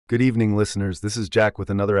Good evening, listeners. This is Jack with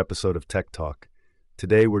another episode of Tech Talk.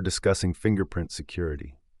 Today we're discussing fingerprint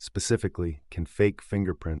security. Specifically, can fake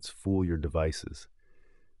fingerprints fool your devices?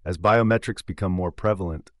 As biometrics become more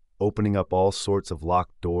prevalent, opening up all sorts of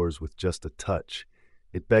locked doors with just a touch,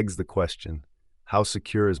 it begs the question, how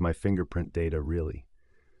secure is my fingerprint data really?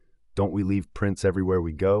 Don't we leave prints everywhere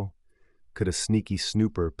we go? Could a sneaky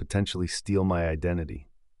snooper potentially steal my identity?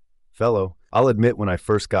 Fellow, I'll admit when I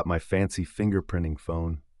first got my fancy fingerprinting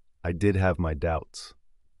phone, I did have my doubts.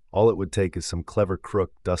 All it would take is some clever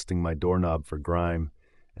crook dusting my doorknob for grime,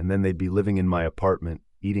 and then they'd be living in my apartment,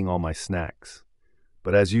 eating all my snacks.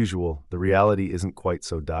 But as usual, the reality isn't quite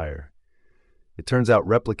so dire. It turns out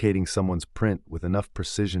replicating someone's print with enough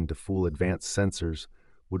precision to fool advanced sensors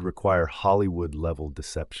would require Hollywood-level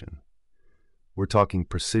deception. We're talking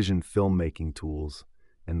precision filmmaking tools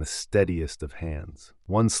and the steadiest of hands.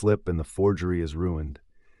 One slip and the forgery is ruined.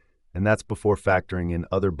 And that's before factoring in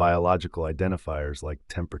other biological identifiers like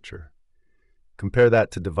temperature. Compare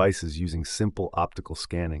that to devices using simple optical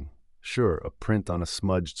scanning. Sure, a print on a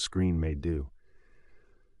smudged screen may do.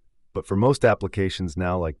 But for most applications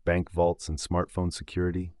now like bank vaults and smartphone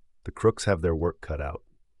security, the crooks have their work cut out.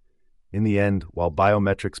 In the end, while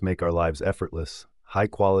biometrics make our lives effortless,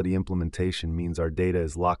 high-quality implementation means our data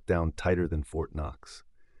is locked down tighter than Fort Knox.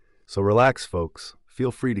 So relax, folks.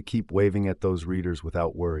 Feel free to keep waving at those readers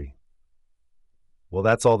without worry. Well,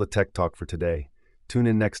 that's all the tech talk for today. Tune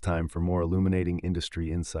in next time for more illuminating industry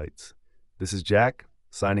insights. This is Jack,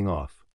 signing off.